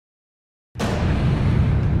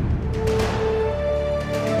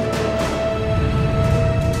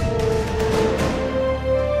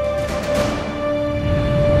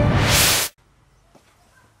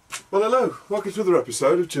Hello, welcome to another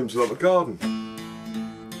episode of Jim's Allotment Garden.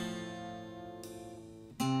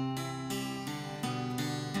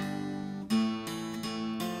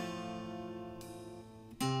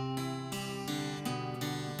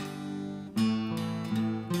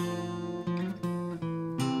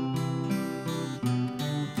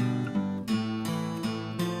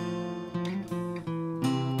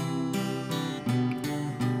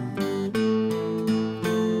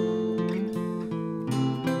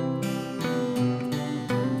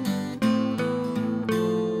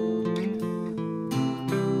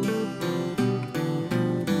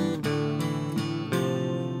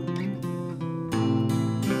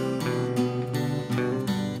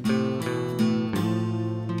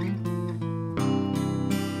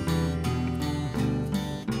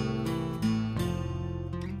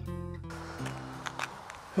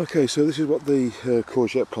 Okay, so this is what the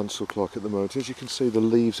courgette plants look like at the moment. As you can see, the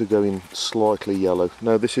leaves are going slightly yellow.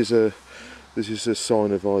 Now this is a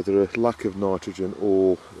sign of either a lack of nitrogen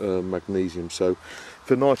or magnesium. So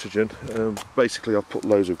for nitrogen, basically I've put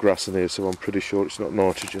loads of grass in here, so I'm pretty sure it's not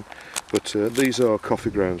nitrogen. But these are coffee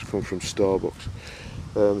grounds come from Starbucks.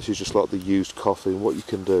 This is just like the used coffee, and what you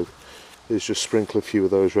can do is just sprinkle a few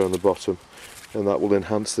of those around the bottom, and that will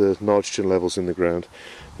enhance the nitrogen levels in the ground.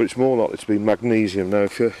 But it's more likely to be magnesium. Now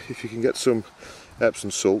if you can get some Epsom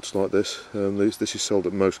salts like this, this is sold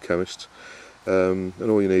at most chemists, and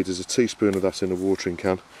all you need is a teaspoon of that in a watering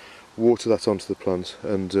can. Water that onto the plant,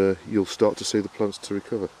 and you'll start to see the plants to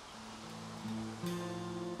recover.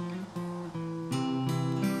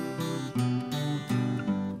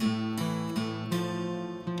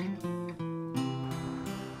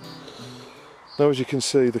 Now, as you can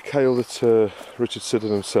see, the kale that Richard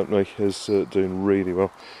Sydenham sent me is doing really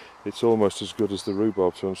well. It's almost as good as the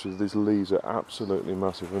rhubarb, to be honest with you. These leaves are absolutely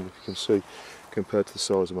massive, and if you can see, compared to the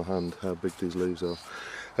size of my hand, how big these leaves are.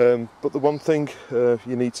 But the one thing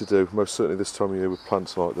you need to do, most certainly this time of year with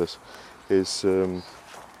plants like this, is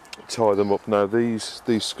tie them up. Now these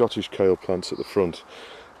Scottish kale plants at the front,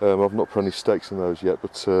 I've not put any stakes in those yet,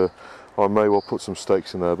 but I may well put some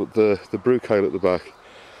stakes in there. But the brew kale at the back,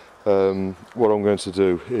 what I'm going to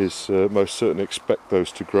do is most certainly expect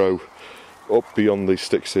those to grow up beyond these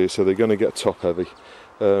sticks here, so they're going to get top heavy.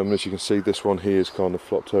 As you can see, this one here is kind of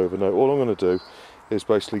flopped over. Now all I'm going to do is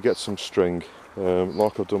basically get some string,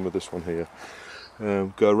 like I've done with this one here,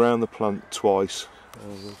 go around the plant twice,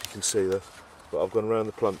 if you can see that, but I've gone around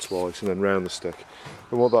the plant twice and then round the stick,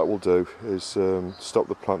 and what that will do is stop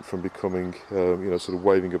the plant from becoming sort of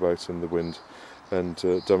waving about in the wind and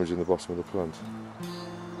damaging the bottom of the plant.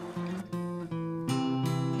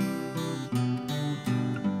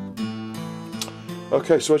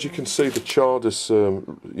 Okay, so as you can see, the chard has, sort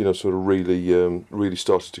of really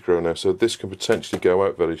started to grow now. So this can potentially go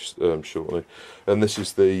out very shortly. And this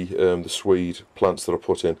is the swede plants that I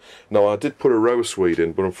put in. Now I did put a row of swede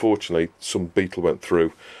in, but unfortunately some beetle went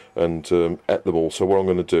through and ate them all. So what I'm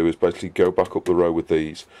going to do is basically go back up the row with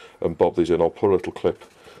these and bob these in. I'll put a little clip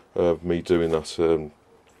of me doing that.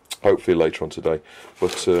 Hopefully later on today.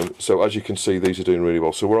 But so as you can see, these are doing really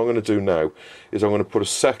well. So what I'm going to do now is I'm going to put a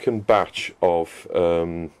second batch of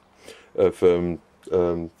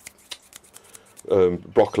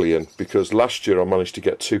broccoli in, because last year I managed to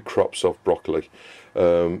get 2 crops of broccoli,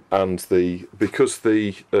 and because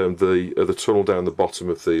the tunnel down the bottom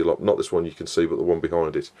of the, not this one you can see, but the one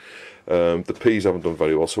behind it, the peas haven't done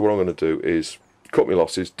very well. So what I'm going to do is cut my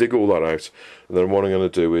losses, dig all that out, and then what I'm going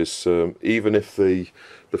to do is, even if the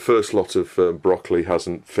first lot of broccoli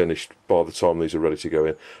hasn't finished by the time these are ready to go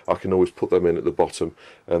in, I can always put them in at the bottom,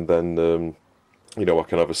 and then I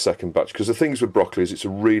can have a second batch. Because the things with broccoli is it's a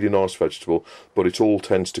really nice vegetable, but it all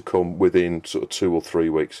tends to come within sort of 2 or 3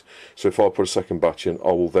 weeks. So if I put a second batch in,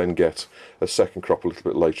 I will then get a second crop a little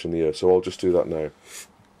bit later in the year. So I'll just do that now.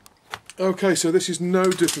 Okay, so this is no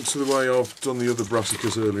different to the way I've done the other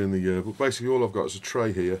brassicas earlier in the year, but basically all I've got is a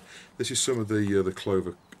tray here. This is some of the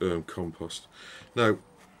clover compost. Now,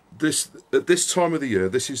 at this time of the year,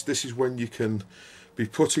 this is when you can be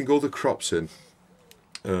putting other crops in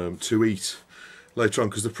to eat later on.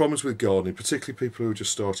 Because the problems with gardening, particularly people who are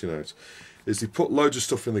just starting out, is they put loads of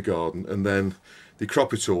stuff in the garden and then they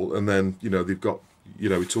crop it all, and then they've got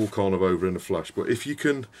it's all kind of over in a flash. But if you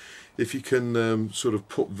can sort of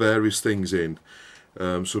put various things in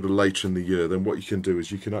sort of later in the year, then what you can do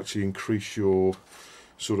is you can actually increase your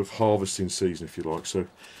sort of harvesting season, if you like. So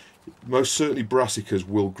most certainly brassicas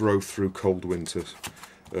will grow through cold winter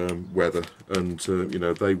weather, and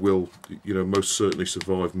they will most certainly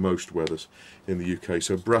survive most weathers in the UK.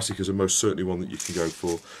 So brassicas are most certainly one that you can go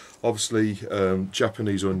for. Obviously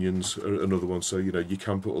Japanese onions are another one, so you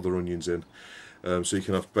can put other onions in. So you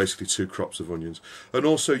can have basically 2 crops of onions, and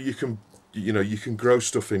also you can grow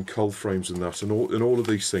stuff in cold frames and that, and all of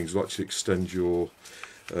these things will actually extend your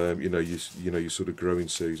your sort of growing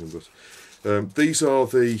season. But these are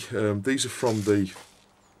from the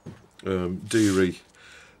dairy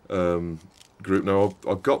group. Now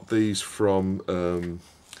I've got these from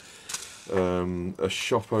a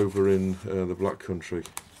shop over in the Black Country.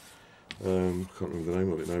 I can't remember the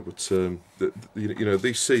name of it now, but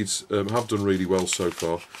these seeds have done really well so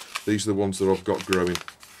far. These are the ones that I've got growing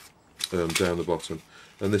down the bottom,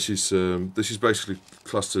 and this is basically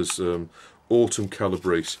classed as autumn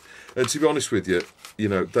calabrese. And to be honest with you,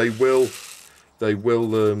 they will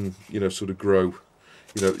sort of grow.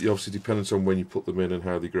 Obviously dependent on when you put them in and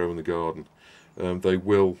how they grow in the garden. They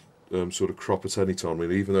will sort of crop at any time. I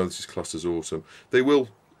mean, even though this is classed as autumn, they will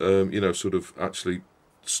sort of actually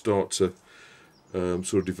start to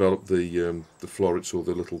sort of develop the florets, or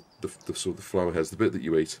the sort of flower heads, the bit that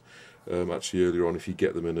you eat, actually earlier on if you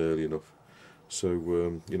get them in early enough. So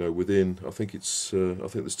within, I think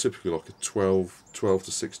there's typically like a 12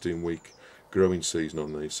 to 16 week growing season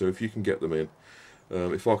on these. So if you can get them in,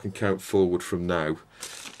 if I can count forward from now,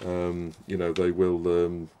 they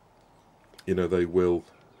will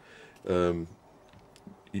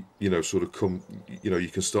sort of come, you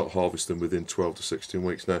can start harvesting within 12 to 16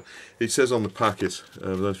 weeks. Now, it says on the packet, I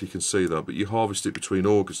don't know if you can see that, but you harvest it between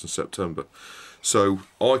August and September. So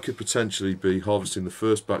I could potentially be harvesting the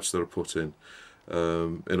first batch that I put in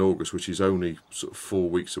August, which is only sort of 4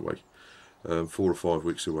 weeks away, 4 or 5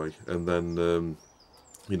 weeks away, and then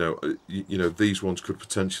these ones could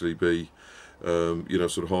potentially be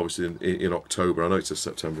sort of harvested in October. I know it says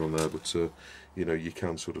September on there, but you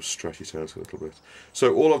can sort of stretch it out a little bit.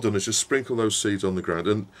 So all I've done is just sprinkle those seeds on the ground,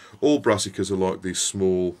 and all brassicas are like these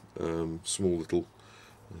small little,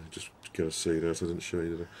 just get a seed out, I didn't show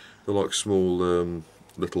you, they're like small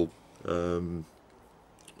little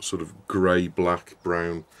sort of grey, black,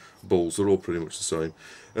 brown balls. They're all pretty much the same,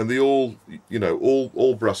 and they all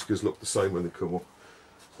brassicas look the same when they come up.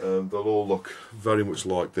 They'll all look very much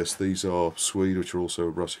like this. These are Swede, which are also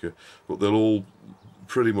a brassica, but they'll all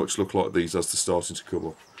pretty much look like these as they're starting to come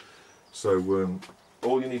up. So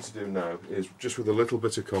all you need to do now is, just with a little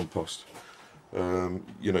bit of compost,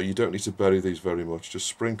 you don't need to bury these very much, just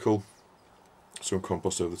sprinkle some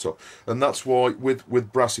compost over the top. And that's why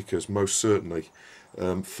with brassicas, most certainly,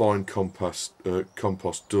 fine compost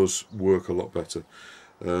does work a lot better,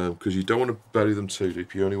 because you don't want to bury them too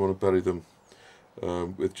deep. You only want to bury them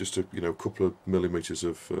with just a couple of millimeters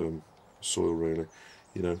of soil, really.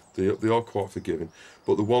 They are quite forgiving.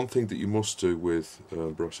 But the one thing that you must do with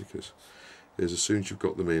brassicas is, as soon as you've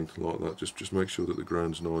got them in like that, just make sure that the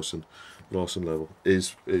ground's nice and level.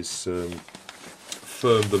 Is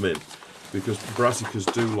firm them in, because brassicas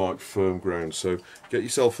do like firm ground. So get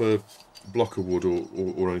yourself a block of wood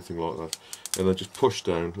or anything like that, and then just push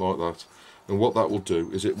down like that. And what that will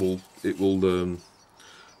do is it will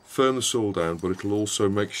firm the soil down, but it'll also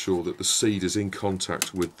make sure that the seed is in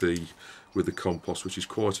contact with the compost, which is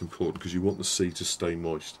quite important, because you want the seed to stay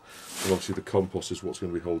moist, and obviously the compost is what's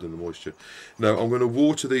going to be holding the moisture. Now I'm going to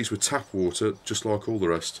water these with tap water, just like all the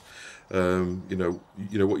rest. What you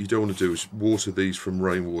don't want to do is water these from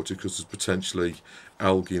rainwater, because there's potentially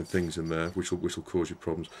algae and things in there which will cause you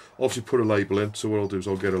problems. Obviously put a label in, so what I'll do is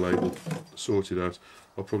I'll get a label sorted out.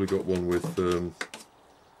 I've probably got one with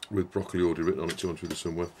broccoli already written on it, 200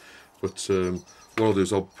 somewhere. But what I'll do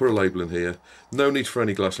is I'll put a label in here. No need for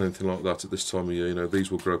any glass or anything like that at this time of year.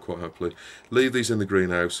 These will grow quite happily. Leave these in the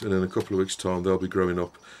greenhouse, and in a couple of weeks' time they'll be growing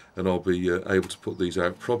up, and I'll be able to put these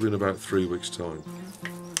out probably in about 3 weeks' time.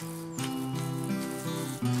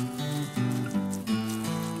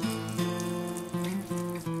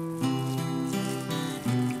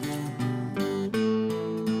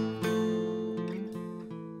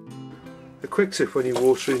 A quick tip when you're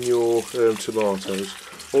watering your tomatoes: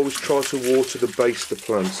 always try to water the base of the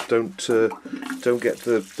plants. Don't get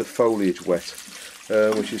the foliage wet,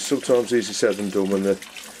 which is sometimes easier said than done when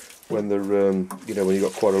you've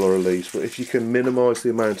got quite a lot of leaves. But if you can minimise the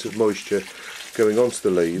amount of moisture going onto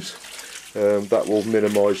the leaves, that will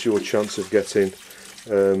minimise your chance of getting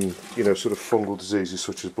sort of fungal diseases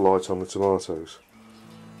such as blight on the tomatoes.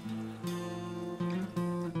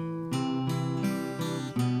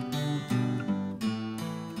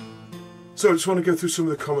 So I just want to go through some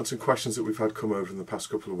of the comments and questions that we've had come over in the past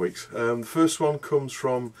couple of weeks. The first one comes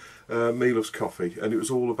from Me Loves Coffee, and it was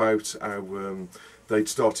all about how they'd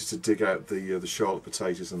started to dig out the Charlotte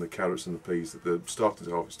potatoes and the carrots and the peas that they're starting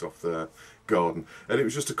to harvest off their garden. And it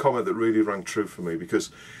was just a comment that really rang true for me, because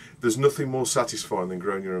there's nothing more satisfying than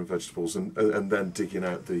growing your own vegetables and then digging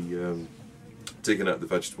out the digging out the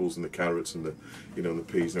vegetables and the carrots and the, you know, and the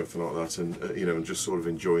peas and everything like that, and you know, and just sort of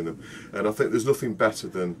enjoying them. And I think there's nothing better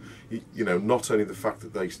than, you know, not only the fact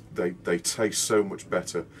that they taste so much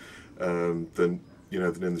better than, you know,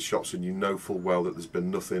 than in the shops, and you know full well that there's been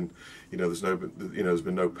nothing, you know, there's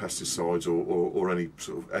been no pesticides or any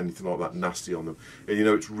sort of anything like that nasty on them, and you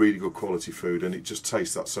know it's really good quality food, and it just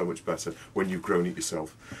tastes that so much better when you've grown it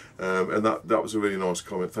yourself. And that was a really nice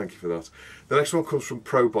comment. Thank you for that. The next one comes from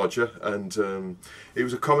Courgette, and it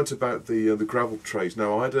was a comment about the gravel trays.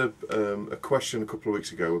 Now I had a question a couple of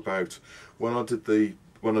weeks ago about when I did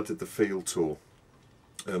the field tour.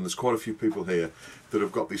 There's quite a few people here that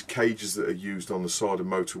have got these cages that are used on the side of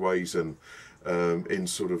motorways and in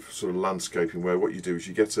sort of landscaping, where what you do is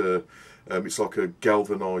you get it's like a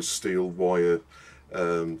galvanised steel wire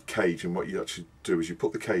cage, and what you actually do is you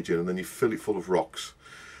put the cage in and then you fill it full of rocks,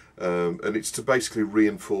 and it's to basically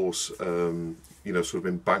reinforce you know, sort of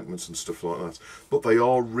embankments and stuff like that. But they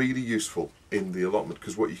are really useful in the allotment,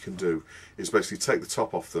 because what you can do is basically take the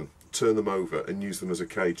top off them, turn them over and use them as a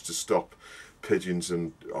cage to stop pigeons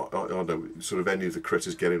and I don't know, sort of any of the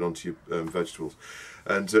critters getting onto your vegetables.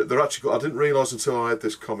 And they're actually, I didn't realise until I had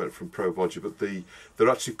this comment from Courgette, but they're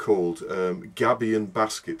actually called gabion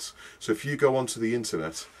baskets. So if you go onto the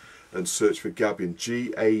internet and search for gabion,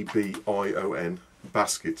 Gabion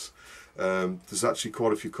baskets, there's actually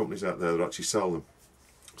quite a few companies out there that actually sell them.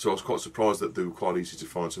 So I was quite surprised that they were quite easy to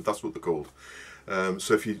find. So that's what they're called.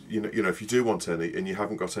 So if you know if you do want any and you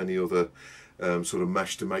haven't got any other sort of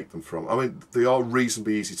mesh to make them from, I mean, they are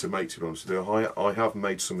reasonably easy to make, to be honest with you. I have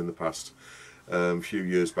made some in the past, a few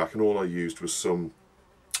years back, and all I used was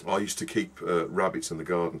I used to keep rabbits in the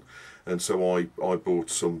garden, and so I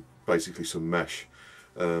bought basically some mesh,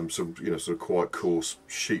 some, you know, sort of quite coarse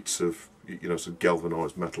sheets of, you know, some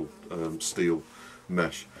galvanised metal steel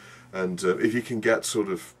mesh, and if you can get sort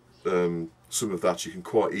of some of that, you can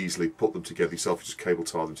quite easily put them together yourself. You just cable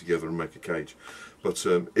tie them together and make a cage. But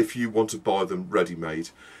if you want to buy them ready-made,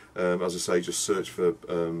 as I say, just search for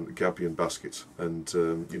gabion baskets, and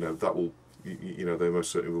you know, that will, you know, they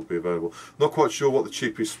most certainly will be available. Not quite sure what the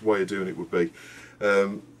cheapest way of doing it would be.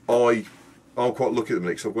 I'm quite lucky at the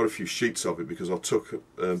minute, because I've got a few sheets of it, because I took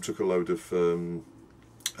a load of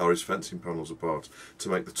Harris fencing panels apart to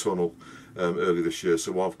make the tunnel early this year.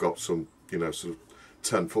 So I've got some, you know, sort of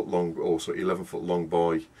 10-foot long, or sort of 11-foot long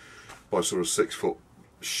by sort of 6-foot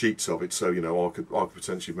sheets of it. So, you know, I could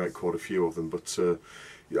potentially make quite a few of them. But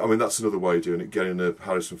I mean, that's another way of doing it, getting a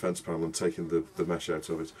Harrison fence panel and taking the mesh out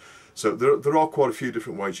of it. So there are quite a few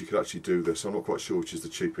different ways you could actually do this. I'm not quite sure which is the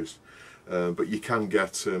cheapest, but you can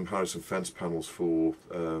get Harrison fence panels for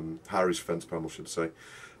Harry's fence panel, should I say,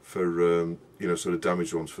 for you know, sort of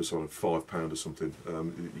damaged ones for sort of £5 or something.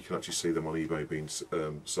 You can actually see them on eBay being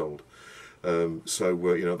sold.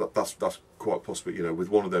 So you know, that's quite possible. You know, with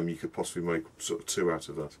one of them you could possibly make sort of 2 out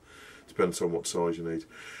of that, depends on what size you need.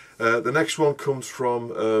 The next one comes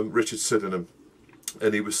from Richard Sydenham,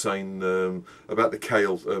 and he was saying about the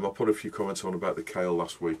kale. I put a few comments on about the kale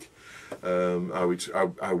last week,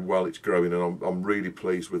 how well it's growing, and I'm really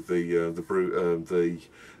pleased with the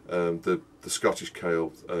Scottish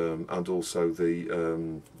kale and also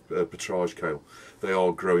the Petrage kale. They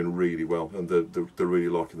are growing really well, and they're really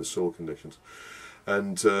liking the soil conditions.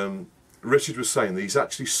 And Richard was saying that he's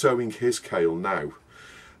actually sowing his kale now,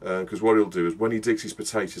 because what he'll do is when he digs his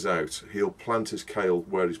potatoes out, he'll plant his kale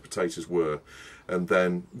where his potatoes were, and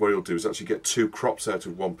then what he'll do is actually get 2 crops out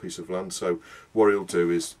of one piece of land. So what he'll do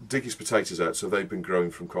is dig his potatoes out, so they've been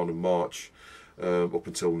growing from kind of March up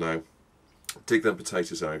until now. Dig them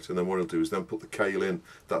potatoes out, and then what he'll do is then put the kale in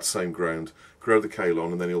that same ground, grow the kale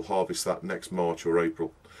on, and then he'll harvest that next March or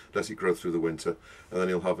April, let it grow through the winter, and then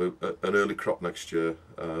he'll have an early crop next year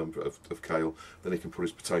of kale. Then he can put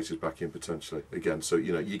his potatoes back in potentially again. So,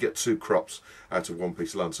 you know, you get 2 crops out of one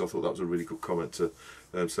piece of land. So I thought that was a really good comment to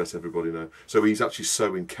let everybody know. So he's actually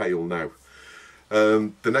sowing kale now.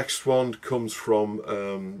 The next one comes from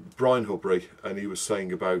Brian Hubry, and he was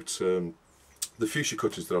saying about the fuchsia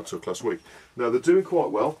cuttings that I took last week. Now they're doing quite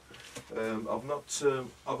well.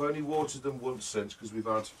 I've only watered them once since, because we've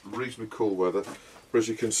had reasonably cool weather. But as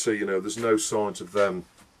you can see, you know, there's no signs of them,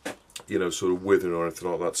 you know, sort of withering or anything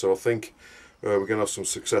like that. So I think we're going to have some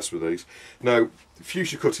success with these. Now,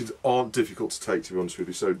 fuchsia cuttings aren't difficult to take, to be honest with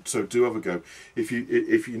you. So do have a go. If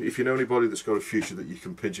you know anybody that's got a fuchsia that you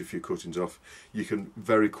can pinch a few cuttings off, you can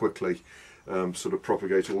very quickly sort of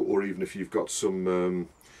propagate, or even if you've got some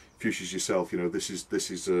fuchsias yourself, you know, this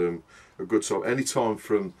is a good time. Any time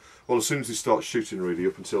from, well, as soon as they start shooting really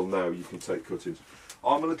up until now, you can take cuttings.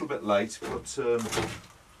 I'm a little bit late, but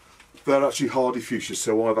they're actually hardy fuchsias,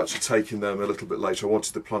 so I've actually taken them a little bit later. I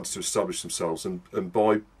wanted the plants to establish themselves, and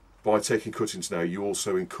by taking cuttings now, you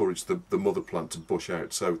also encourage the mother plant to bush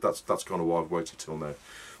out. So that's kind of why I've waited till now.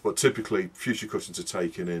 But typically, fuchsia cuttings are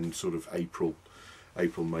taken in sort of April,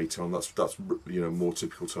 May time. That's you know, more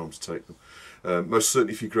typical time to take them. Most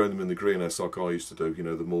certainly, if you grow them in the greenhouse like I used to do, you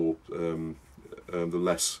know, the more the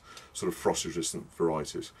less sort of frost resistant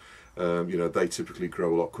varieties. You know, they typically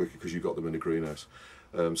grow a lot quicker because you've got them in a greenhouse.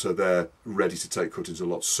 So they're ready to take cuttings a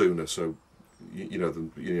lot sooner. So you know,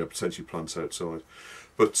 them, you know, potentially plants outside.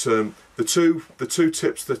 But the two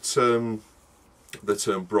tips that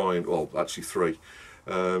Brian, well, actually three,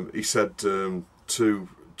 he said to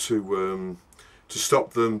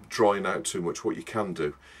stop them drying out too much. What you can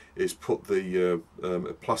do is put the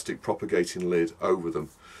a plastic propagating lid over them,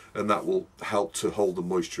 and that will help to hold the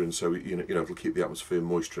moisture in. So you know, it'll keep the atmosphere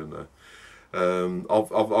moisture in there.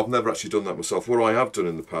 I've never actually done that myself. What I have done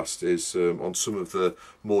in the past is on some of the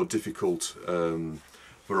more difficult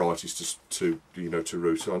varieties to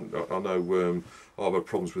root. I know I've had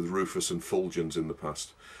problems with Rufus and Fulgens in the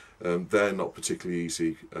past. They're not particularly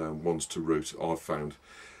easy ones to root, I've found.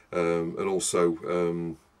 And also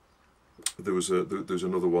there's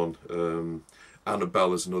another one.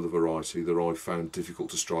 Annabella's another variety that I found difficult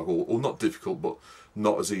to strike, or not difficult, but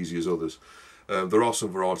not as easy as others. There are some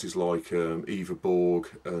varieties like Eva Borg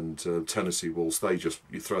and Tennessee Waltz. They just,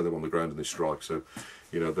 you throw them on the ground and they strike. So,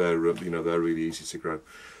 you know, they're really easy to grow.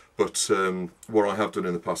 But what I have done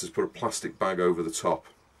in the past is put a plastic bag over the top,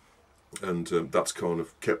 and that's kind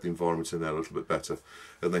of kept the environment in there a little bit better,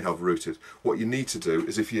 and they have rooted. What you need to do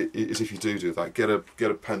is, if you do that,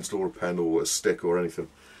 get a pencil or a pen or a stick or anything,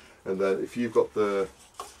 and then if you've got the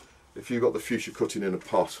fuchsia cutting in a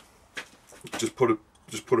pot, just put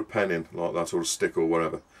a pen in like that, or a stick or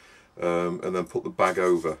whatever, and then put the bag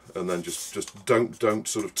over, and then just don't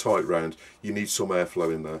sort of tie it round. You need some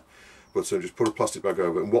airflow in there, but just put a plastic bag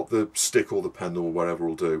over. And what the stick or the pen or whatever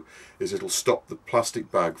will do is it'll stop the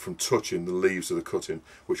plastic bag from touching the leaves of the cutting,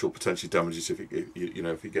 which will potentially damage it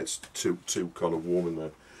if it gets too kind of warm in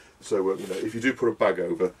there. So you know, if you do put a bag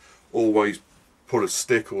over, always put a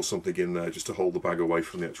stick or something in there just to hold the bag away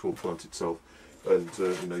from the actual plant itself, and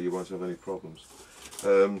you know, you won't have any problems.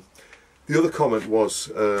 The other comment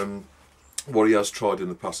was what he has tried in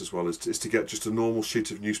the past as well is to get just a normal sheet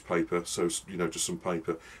of newspaper, so you know, just some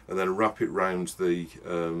paper, and then wrap it round the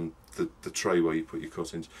tray where you put your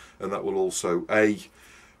cuttings, and that will also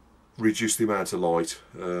reduce the amount of light,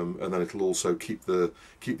 and then it'll also keep the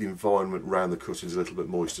environment around the cuttings a little bit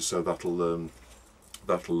moister, so that'll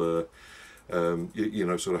you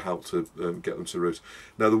know, sort of help to get them to root.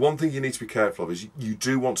 Now, the one thing you need to be careful of is you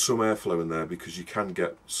do want some airflow in there, because you can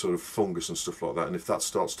get sort of fungus and stuff like that, and if that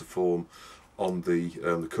starts to form on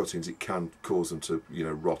the cuttings, it can cause them to, you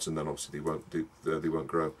know, rot, and then obviously they won't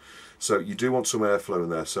grow. So you do want some airflow in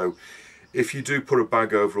there. So if you do put a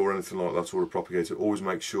bag over or anything like that, or a propagator, always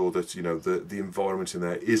make sure that, you know, the environment in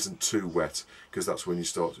there isn't too wet, because that's when you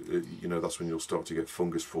start, you know, that's when you'll start to get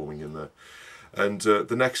fungus forming in there. And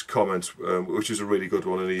the next comment, which is a really good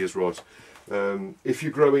one, and he is right. If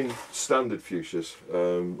you're growing standard fuchsias,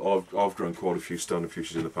 I've grown quite a few standard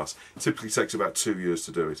fuchsias in the past. It typically takes about 2 years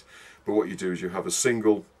to do it. But what you do is you have a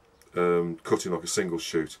single cutting, like a single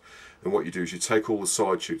shoot, and what you do is you take all the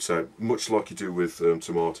side shoots out, much like you do with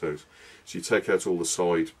tomatoes. So you take out all the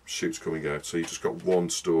side shoots coming out, so you just got one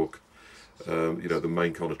stalk, you know, the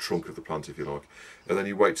main kind of trunk of the plant, if you like, and then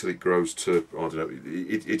you wait till it grows to, I don't know,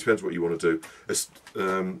 it depends what you want to do.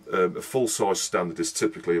 A full size standard is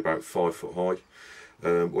typically about 5 foot high,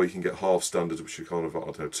 or you can get half standard, which are kind of, I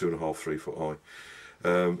don't know, 2.5, 3 foot high.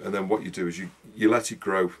 And then what you do is you let it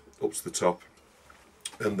grow up to the top,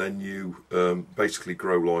 and then you basically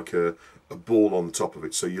grow like a ball on the top of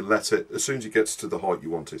it. So you let it, as soon as it gets to the height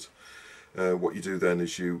you want it, what you do then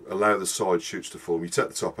is you allow the side shoots to form. You take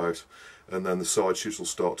the top out, and then the side shoots will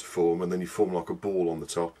start to form, and then you form like a ball on the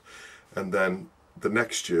top. And then the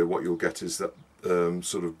next year what you'll get is that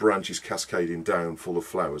sort of branches cascading down full of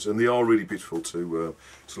flowers, and they are really beautiful to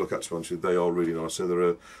look at. To be honest with you, they are really nice. So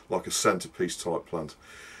they're like a centerpiece type plant.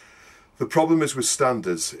 The problem is with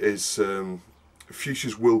standards is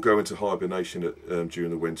fuchsias will go into hibernation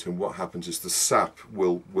during the winter, and what happens is the sap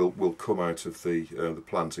will come out of the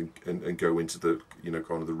plant and go into the, you know,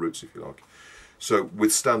 kind of the roots, if you like. So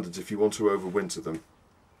with standards, if you want to overwinter them,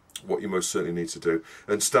 what you most certainly need to do,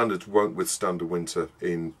 and standards won't withstand a winter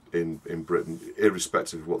in Britain,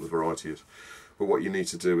 irrespective of what the variety is, but what you need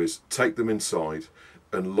to do is take them inside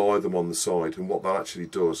and lie them on the side, and what that actually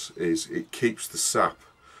does is it keeps the sap,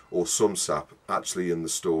 or some sap, actually in the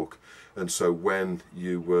stalk. And so when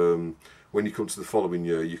you when you come to the following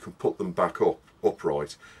year, you can put them back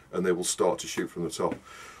upright, and they will start to shoot from the top.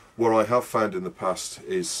 What I have found in the past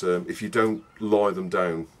is if you don't lie them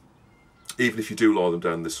down, even if you do lie them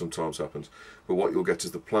down, this sometimes happens, but what you'll get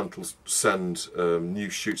is the plant will send new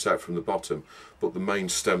shoots out from the bottom, but the main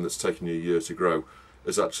stem that's taken you a year to grow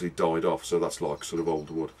has actually died off, so that's like sort of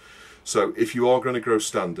older wood. So if you are going to grow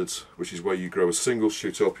standards, which is where you grow a single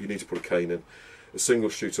shoot up, you need to put a cane in, a single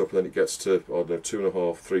shoot up, and then it gets to, I don't know,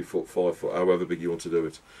 2.5, 3 foot, 5 foot, however big you want to do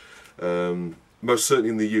it. Most certainly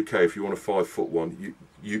in the UK, if you want a 5 foot one,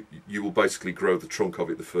 you will basically grow the trunk of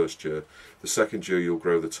it the first year. The second year you'll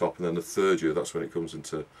grow the top, and then the third year, that's when it comes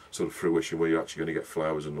into sort of fruition, where you're actually going to get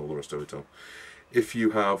flowers and all the rest of it on. If you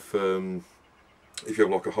have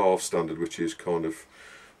like a half standard, which is kind of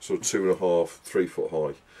sort of 2.5, 3 foot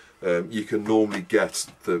high, you can normally get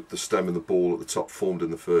the stem and the ball at the top formed in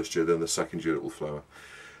the first year, then the second year it will flower.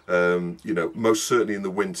 You know, most certainly in the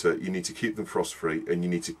winter you need to keep them frost free, and you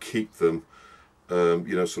need to keep them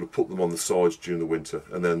you know, sort of put them on the sides during the winter,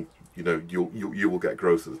 and then you know you will get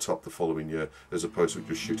growth at the top the following year, as opposed to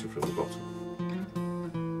just shooting from the bottom.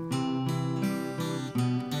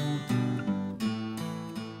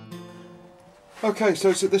 Okay, so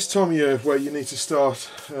it's at this time of year where you need to start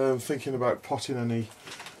thinking about potting any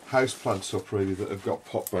house plants up, really, that have got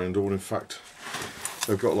pot bound, or in fact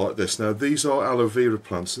they've got like this. Now these are aloe vera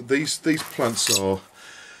plants. These plants are,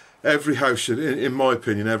 every house should, in my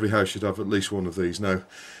opinion, every house should have at least one of these. Now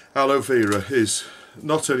aloe vera is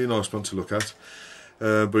not only a nice plant to look at,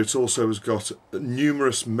 but it also has got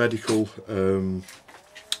numerous medical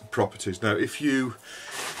properties. Now if you're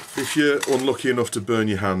unlucky enough to burn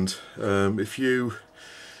your hand,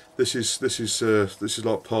 this is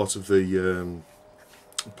like part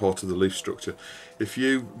of the leaf structure. If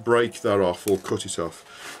you break that off or cut it off,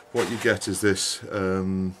 what you get is this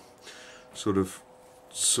sort of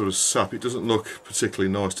sap. It doesn't look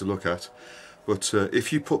particularly nice to look at, but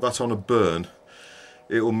if you put that on a burn,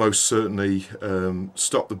 it will most certainly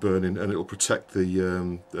stop the burning, and it will protect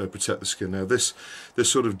the skin. Now this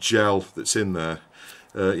sort of gel that's in there,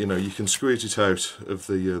 you know, you can squeeze it out of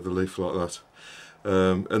the leaf like that.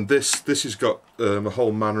 And this has got a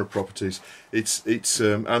whole manner of properties. It's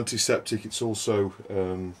antiseptic. It's also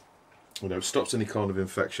you know, stops any kind of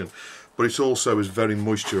infection, but it also is very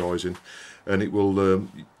moisturising, and it will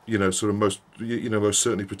you know, sort of most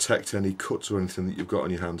certainly protect any cuts or anything that you've got on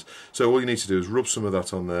your hands. So all you need to do is rub some of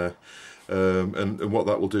that on there, and what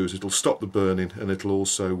that will do is it'll stop the burning, and it'll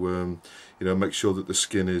also you know, make sure that the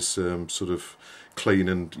skin is sort of clean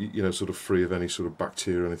and, you know, sort of free of any sort of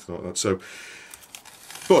bacteria or anything like that. So,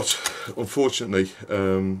 but unfortunately,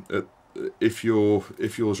 if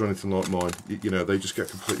yours are anything like mine, you know, they just get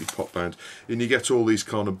completely pot bound, and you get all these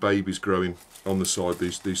kind of babies growing on the side,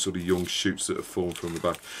 these sort of young shoots that are formed from the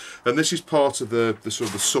back. And this is part of the sort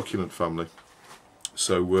of the succulent family.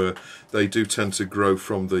 So they do tend to grow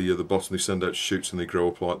from the bottom. They send out shoots and they grow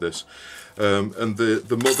up like this. And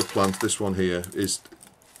the mother plant, this one here,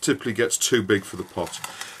 typically gets too big for the pot.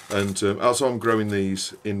 And as I'm growing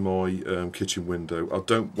these in my kitchen window, I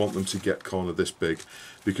don't want them to get kind of this big,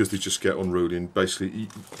 because they just get unruly. And basically,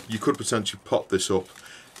 you could potentially pot this up,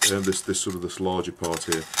 this larger part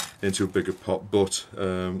here, into a bigger pot, but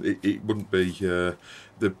it wouldn't be, the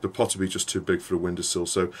pot would be just too big for a windowsill.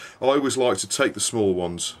 So I always like to take the small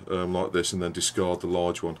ones like this, and then discard the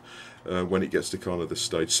large one when it gets to kind of this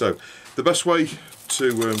stage. So the best way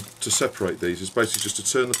to separate these is basically just to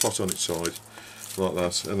turn the pot on its side like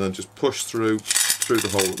that, and then just push through the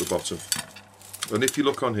hole at the bottom. And if you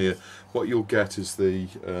look on here, what you'll get is the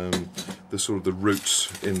sort of the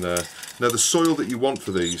roots in there. Now the soil that you want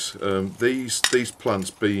for these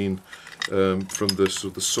plants being from the sort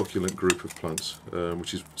of the succulent group of plants,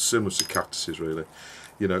 which is similar to cactuses really.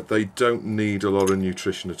 You know, they don't need a lot of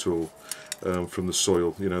nutrition at all from the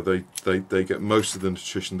soil. You know, they get most of the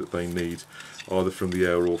nutrition that they need either from the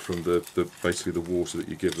air or from basically the water that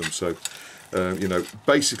you give them. So you know,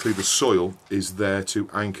 basically the soil is there to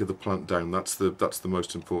anchor the plant down. That's the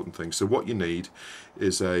most important thing. So what you need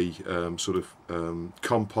is a sort of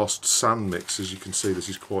compost sand mix. As you can see, this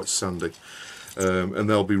is quite sandy, and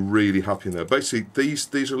they'll be really happy in there. Basically,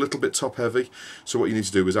 these are a little bit top heavy, so what you need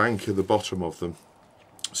to do is anchor the bottom of them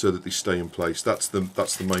so that they stay in place. That's the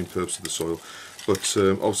main purpose of the soil. But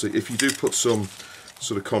obviously, if you do put some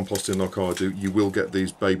sort of compost in like I do, you will get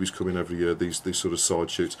these babies coming every year, these sort of side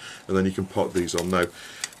shoots, and then you can pot these on. Now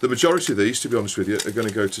the majority of these, to be honest with you, are going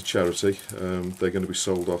to go to charity. They're going to be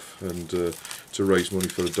sold off and to raise money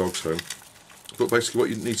for a dog's home. But basically what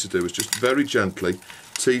you need to do is just very gently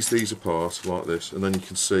tease these apart like this, and then you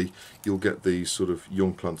can see you'll get these sort of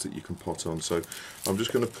young plants that you can pot on. So I'm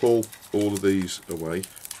just going to pull all of these away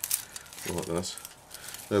like that.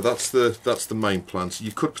 Now that's the main plant.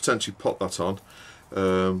 You could potentially pot that on,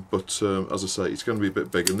 but as I say, it's going to be a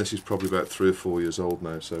bit big, and this is probably about 3 or 4 years old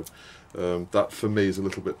now. So that for me is a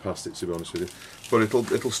little bit past it, to be honest with you. But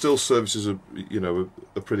it'll still service as a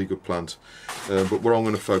pretty good plant. But what I'm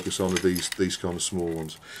going to focus on are these kind of small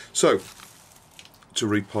ones. So to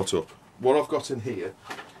repot up, what I've got in here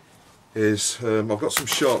is I've got some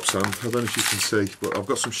sharp sand. I don't know if you can see, but I've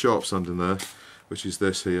got some sharp sand in there, which is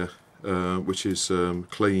this here. Which is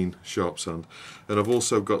clean sharp sand, and I've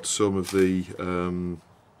also got some of the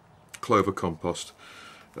clover compost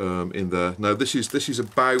in there. Now this is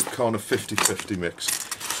about kind of 50-50 mix,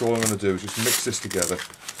 so all I'm going to do is just mix this together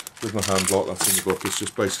with my hand like that in the bucket. It's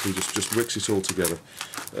just basically just mix it all together,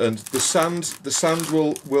 and the sand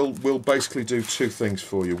will basically do 2 things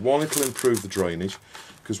for you. One, it'll improve the drainage,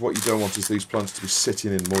 because what you don't want is these plants to be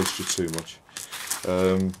sitting in moisture too much.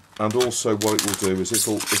 And also what it will do is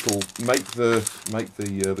it'll make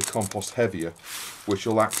the compost heavier, which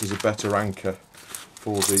will act as a better anchor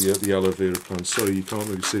for the aloe vera plant. Sorry, you can't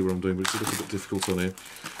really see what I'm doing, but it's a little bit difficult on here.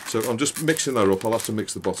 So I'm just mixing that up. I'll have to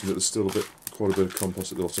mix the bottom, but there's still quite a bit of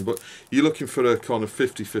compost at the bottom. But you're looking for a kind of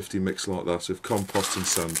 50-50 mix like that of compost and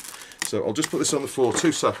sand. So I'll just put this on the floor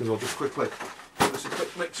 2 seconds. I'll just quickly give this a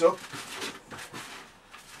quick mix up.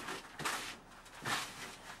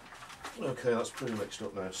 Okay, that's pretty mixed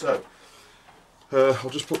up now. So I'll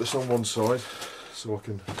just put this on one side so I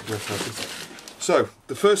can get at it. So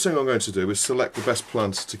the first thing I'm going to do is select the best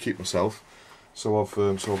plant to keep myself. So I've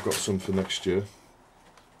got some for next year.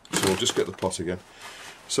 So I'll just get the pot again.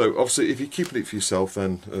 So obviously, if you're keeping it for yourself,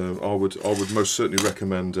 then I would most certainly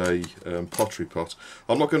recommend a pottery pot.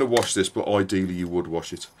 I'm not going to wash this, but ideally you would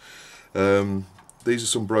wash it. These are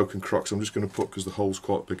some broken crocks. I'm just going to put, because the hole's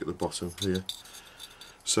quite big at the bottom here.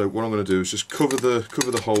 So what I'm going to do is just cover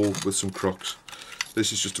the hole with some crocks.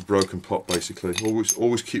 This is just a broken pot, basically.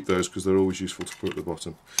 Always keep those, because they're always useful to put at the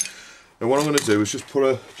bottom. And what I'm going to do is just put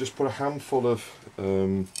a handful of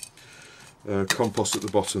compost at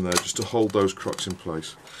the bottom there, just to hold those crocks in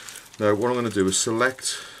place. Now what I'm going to do is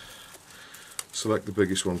select the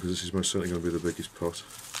biggest one, because this is most certainly going to be the biggest pot.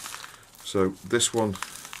 So this one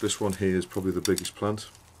here is probably the biggest plant.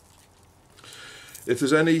 If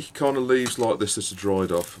there's any kind of leaves like this that are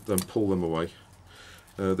dried off, then pull them away.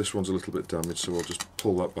 This one's a little bit damaged, so I'll just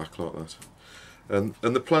pull that back like that. And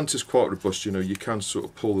the plant is quite robust. You can sort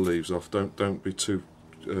of pull the leaves off. Don't be too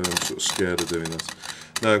sort of scared of doing that.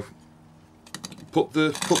 Now, put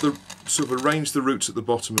the sort of arrange the roots at the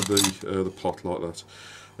bottom of the pot like that,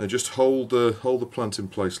 and just hold the plant in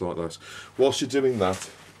place like that. Whilst you're doing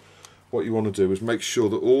that, what you want to do is make sure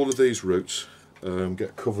that all of these roots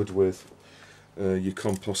get covered with your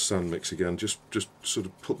compost sand mix again. Just sort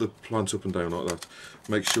of put the plant up and down like that.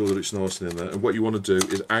 Make sure that it's nice and in there. And what you want to do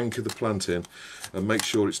is anchor the plant in and make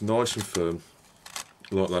sure it's nice and firm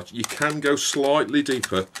like that. You can go slightly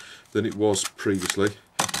deeper than it was previously.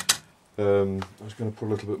 I was going to put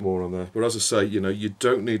a little bit more on there, but as I say, you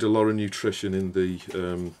don't need a lot of nutrition in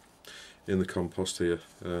the compost here.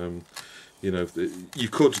 You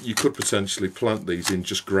could potentially plant these in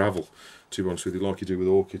just gravel, to be honest with you, like you do with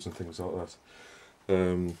orchids and things like that.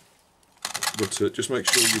 But just make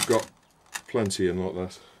sure you've got plenty in like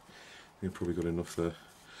that. You've probably got enough there.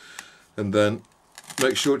 And then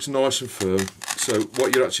make sure it's nice and firm. So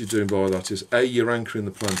what you're actually doing by that is, A, you're anchoring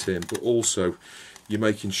the plant in, but also you're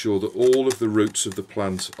making sure that all of the roots of the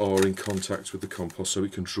plant are in contact with the compost, so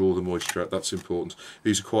it can draw the moisture out. That's important.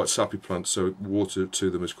 These are quite sappy plants, so water to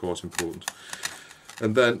them is quite important.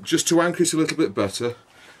 And then, just to anchor it a little bit better,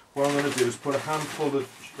 what I'm going to do is put a handful of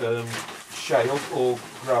shale or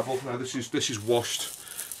gravel. Now this is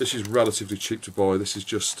washed. This is relatively cheap to buy. This is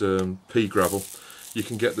just pea gravel. You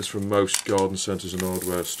can get this from most garden centres and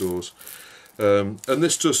hardware stores. And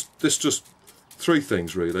this does 3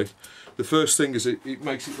 things really. The first thing is it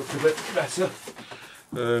makes it look a bit better.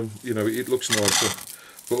 It looks nicer.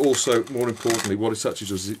 But also, more importantly, what it actually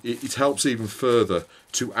does is it helps even further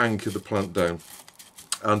to anchor the plant down,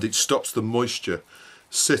 and it stops the moisture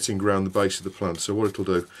sitting around the base of the plant. So what it'll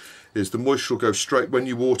do is the moisture will go straight, when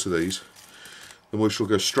you water these, the moisture will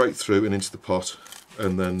go straight through and into the pot,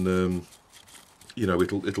 and then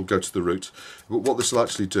it'll go to the root. But what this will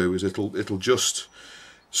actually do is it'll just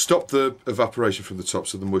stop the evaporation from the top,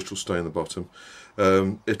 so the moisture will stay in the bottom.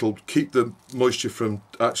 It'll keep the moisture from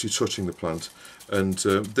actually touching the plant, and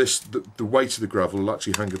the weight of the gravel will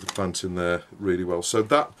actually anchor the plant in there really well. So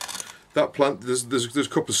that plant, there's a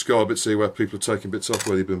couple of scar bits here where people are taking bits off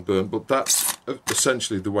where they've been burnt, but that's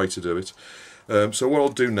essentially the way to do it. So what I'll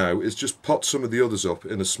do now is just pot some of the others up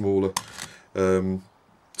in a smaller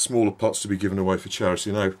pots to be given away for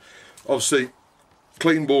charity. Now, obviously,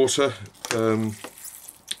 clean water, and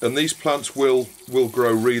these plants will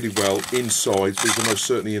grow really well inside. These are most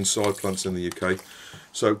certainly inside plants in the UK.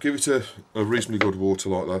 So give it a reasonably good water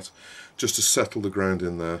like that, just to settle the ground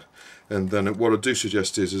in there. And then what I do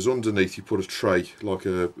suggest is underneath you put a tray, like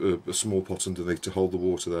a small pot underneath to hold the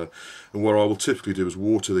water there. And what I will typically do is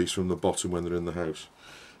water these from the bottom when they're in the house.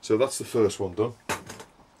 So that's the first one done.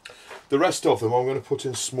 The rest of them I'm going to put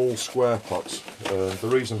in small square pots. The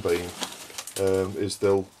reason being is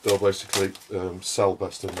they'll basically sell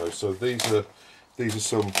best in those. So these are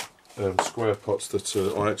some square pots that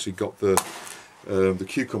I actually got the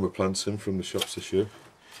cucumber plants in from the shops this year.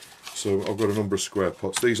 So I've got a number of square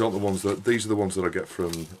pots. These are the ones that I get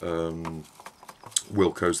from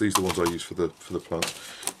Wilco's. These are the ones I use for the plants.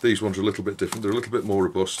 These ones are a little bit different. They're a little bit more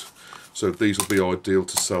robust. So these will be ideal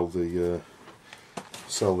to sell them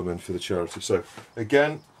in for the charity. So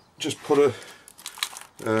again, just put a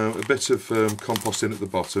bit of compost in at the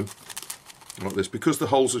bottom like this. Because the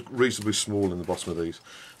holes are reasonably small in the bottom of these,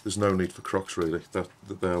 there's no need for crocks really. That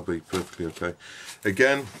they'll be perfectly okay.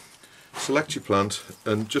 Again, select your plant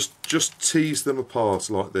and just tease them apart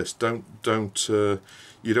like this. You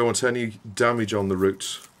don't want any damage on the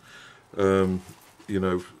roots, you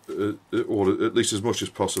know, or at least as much as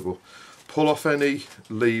possible. Pull off any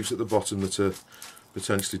leaves at the bottom that are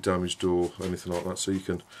potentially damaged or anything like that, so you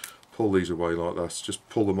can pull these away like that. Just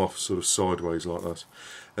pull them off sort of sideways like that,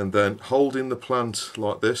 and then holding the plant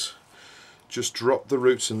like this, just drop the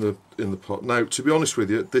roots in the pot. Now, to be honest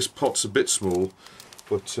with you, this pot's a bit small,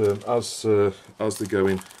 but as they go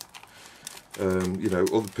in, you know,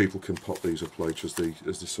 other people can pot these up later as they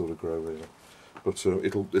sort of grow really. But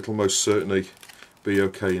it'll most certainly be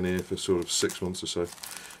okay in here for sort of 6 months or so.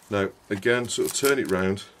 Now again, sort of turn it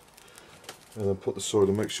round and then put the soil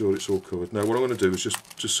and make sure it's all covered. Now what I'm going to do is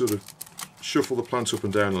just sort of shuffle the plant up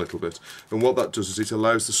and down a little bit, and what that does is it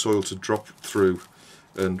allows the soil to drop through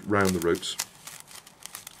and round the roots.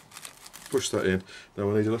 Push that in.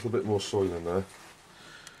 Now I need a little bit more soil in there,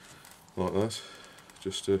 like that,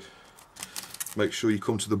 just to make sure you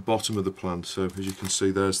come to the bottom of the plant. So as you can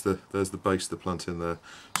see, there's the base of the plant in there,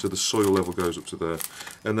 so the soil level goes up to there.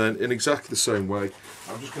 And then in exactly the same way,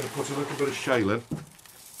 I'm just going to put a little bit of shale in,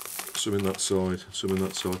 some in that side, some in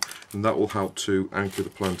that side, and that will help to anchor the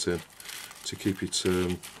plant in, to keep it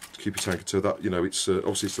anchored. So that, you know, it's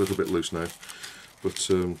obviously it's a little bit loose now, but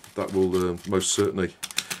that will most certainly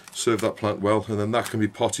serve that plant well, and then that can be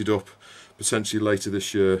potted up potentially later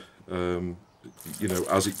this year, you know,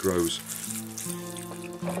 as it grows.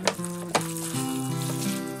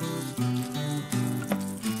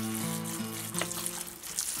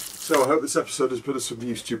 So I hope this episode has been of some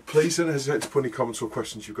use to you. Please don't hesitate to put any comments or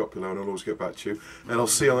questions you've got below, and I'll always get back to you. And I'll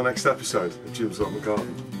see you on the next episode of Jim's Allotment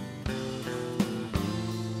Garden.